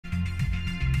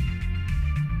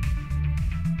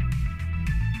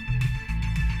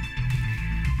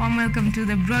Warm welcome to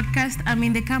the broadcast. I'm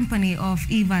in the company of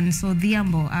Ivan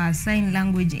Sodhiambo, a sign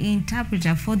language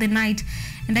interpreter for the night,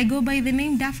 and I go by the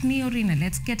name Daphne Orina.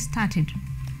 Let's get started.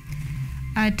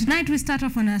 Tonight we start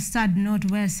off on a sad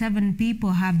note where 7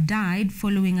 people have died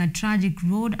following a tragic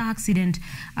road accident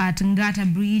at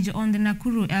Ngata Bridge on the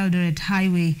Nakuru-Eldoret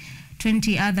Highway.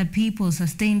 20 other people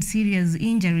sustained serious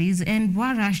injuries and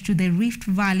were rushed to the Rift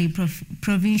Valley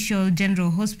Provincial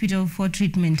General Hospital for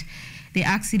treatment. The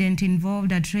accident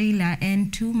involved a trailer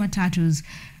and 2 matatus.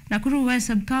 Nakuru West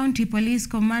Sub-County Police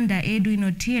Commander Edwin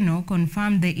Otieno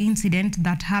confirmed the incident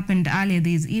that happened earlier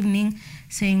this evening,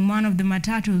 saying one of the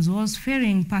matatus was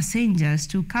ferrying passengers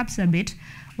to Kapsabet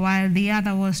while the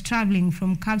other was traveling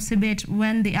from Kapsabet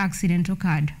when the accident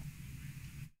occurred.